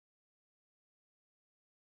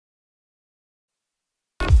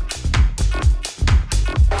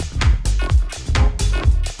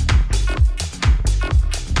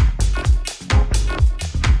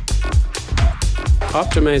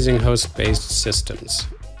Optimizing host-based systems.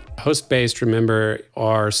 Host-based, remember,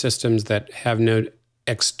 are systems that have no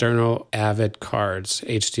external AVID cards,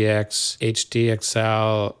 HDX,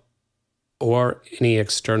 HDXL, or any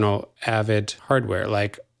external AVID hardware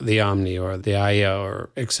like the Omni or the IO or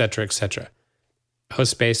et cetera, et cetera.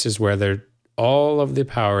 Host-based is where all of the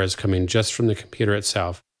power is coming just from the computer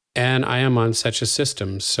itself. And I am on such a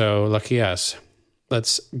system, so lucky us.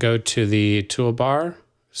 Let's go to the toolbar,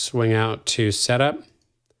 swing out to Setup,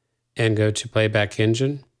 and go to Playback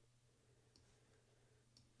Engine.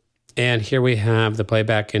 And here we have the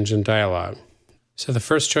Playback Engine dialog. So the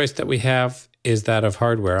first choice that we have is that of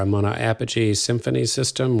hardware. I'm on an Apogee Symphony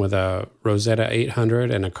system with a Rosetta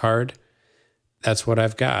 800 and a card. That's what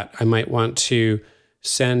I've got. I might want to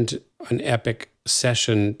send an Epic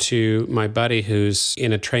session to my buddy who's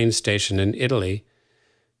in a train station in Italy.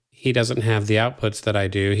 He doesn't have the outputs that I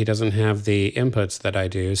do. He doesn't have the inputs that I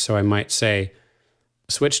do. So I might say,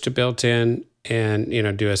 switch to built-in and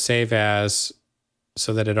do a save as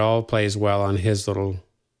so that it all plays well on his little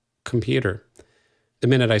computer. The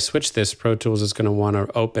minute I switch this, Pro Tools is going to want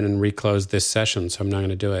to open and reclose this session, so I'm not going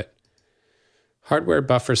to do it. Hardware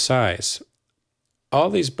buffer size. All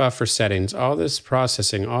these buffer settings, all this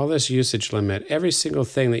processing, all this usage limit, every single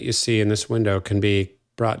thing that you see in this window can be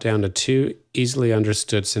brought down to two easily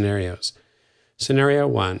understood scenarios. Scenario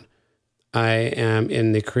 1, I am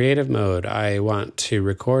in the creative mode. I want to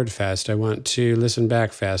record fast. I want to listen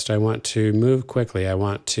back fast. I want to move quickly. I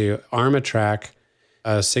want to arm a track,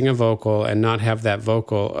 sing a vocal, and not have that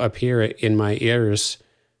vocal appear in my ears,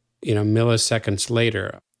 milliseconds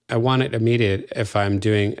later. I want it immediate if I'm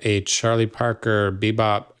doing a Charlie Parker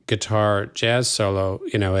bebop guitar jazz solo,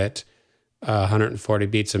 at 140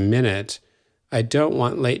 beats a minute. I don't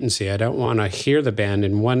want latency. I don't want to hear the band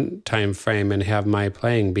in one time frame and have my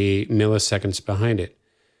playing be milliseconds behind it.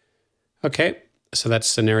 Okay, so that's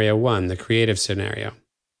scenario 1, the creative scenario.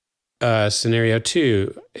 Scenario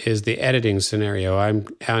 2 is the editing scenario. I'm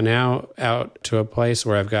now out to a place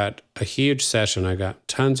where I've got a huge session. I've got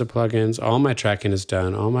tons of plugins. All my tracking is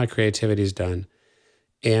done. All my creativity is done.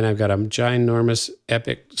 And I've got a ginormous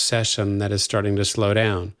epic session that is starting to slow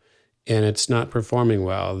down. And it's not performing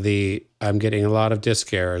well. I'm getting a lot of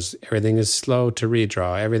disk errors. Everything is slow to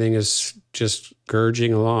redraw. Everything is just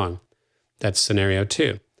gurging along. That's scenario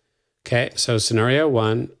 2. Okay, so scenario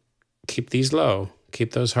 1, keep these low.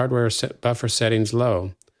 Keep those hardware buffer settings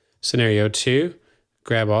low. Scenario 2,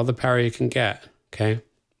 grab all the power you can get, okay?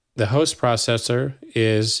 The host processor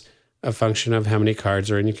is a function of how many cards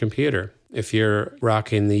are in your computer. If you're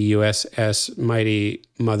rocking the USS Mighty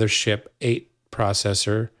Mothership 8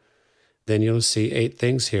 processor, then you'll see 8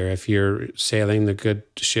 things here. If you're sailing the good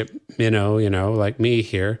ship Minnow, like me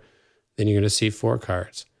here, then you're going to see 4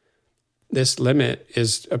 cards. This limit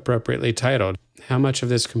is appropriately titled. How much of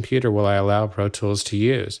this computer will I allow Pro Tools to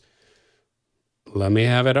use? Let me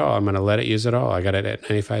have it all. I'm going to let it use it all. I got it at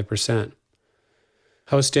 95%.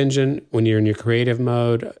 Host engine, when you're in your creative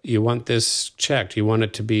mode, you want this checked. You want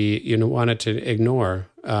it to be, want it to ignore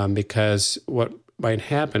because what might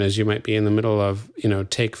happen is you might be in the middle of,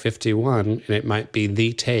 take 51 and it might be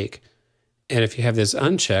the take. And if you have this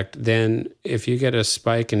unchecked, then if you get a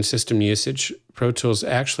spike in system usage, Pro Tools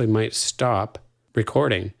actually might stop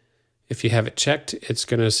recording. If you have it checked, it's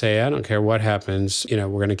going to say, I don't care what happens, we're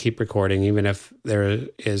going to keep recording even if there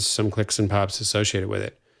is some clicks and pops associated with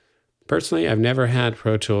it. Personally, I've never had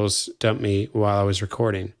Pro Tools dump me while I was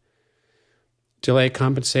recording. Delay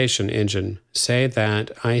compensation engine. Say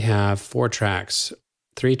that I have 4 tracks.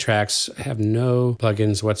 3 tracks have no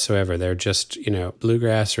plugins whatsoever. They're just,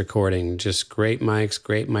 bluegrass recording, just great mics,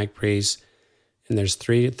 great mic pre's. And there's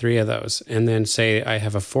three of those. And then say I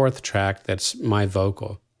have a 4th track that's my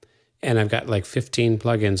vocal. And I've got like 15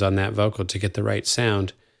 plugins on that vocal to get the right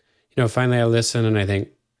sound. Finally I listen and I think,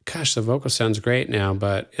 gosh, the vocal sounds great now,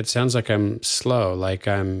 but it sounds like I'm slow, like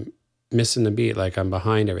I'm missing the beat, like I'm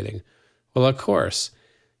behind everything. Well, of course,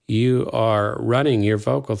 you are running your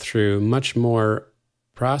vocal through much more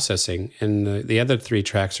processing, and the other 3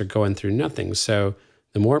 tracks are going through nothing. So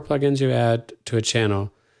the more plugins you add to a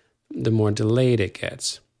channel, the more delayed it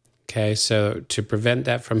gets. Okay, so to prevent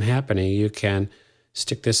that from happening, you can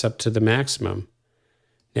stick this up to the maximum.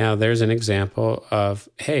 Now, there's an example of,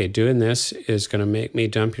 hey, doing this is going to make me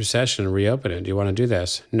dump your session and reopen it. Do you want to do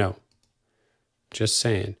this? No. Just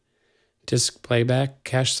saying. Disk playback,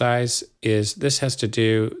 cache size this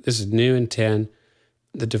is new in 10.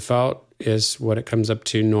 The default is what it comes up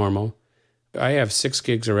to normal. I have 6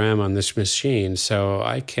 gigs of RAM on this machine, so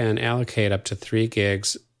I can allocate up to 3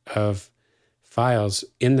 gigs of files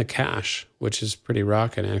in the cache, which is pretty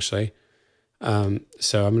rocking actually.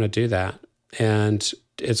 So I'm going to do that. and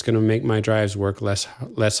it's going to make my drives work less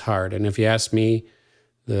hard. And if you ask me,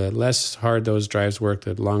 the less hard those drives work,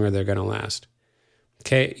 the longer they're going to last.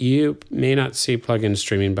 Okay, you may not see plugin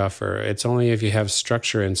streaming buffer. It's only if you have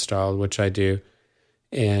structure installed, which I do.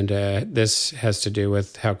 And this has to do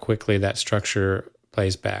with how quickly that structure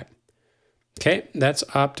plays back. Okay, that's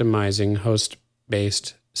optimizing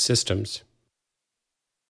host-based systems.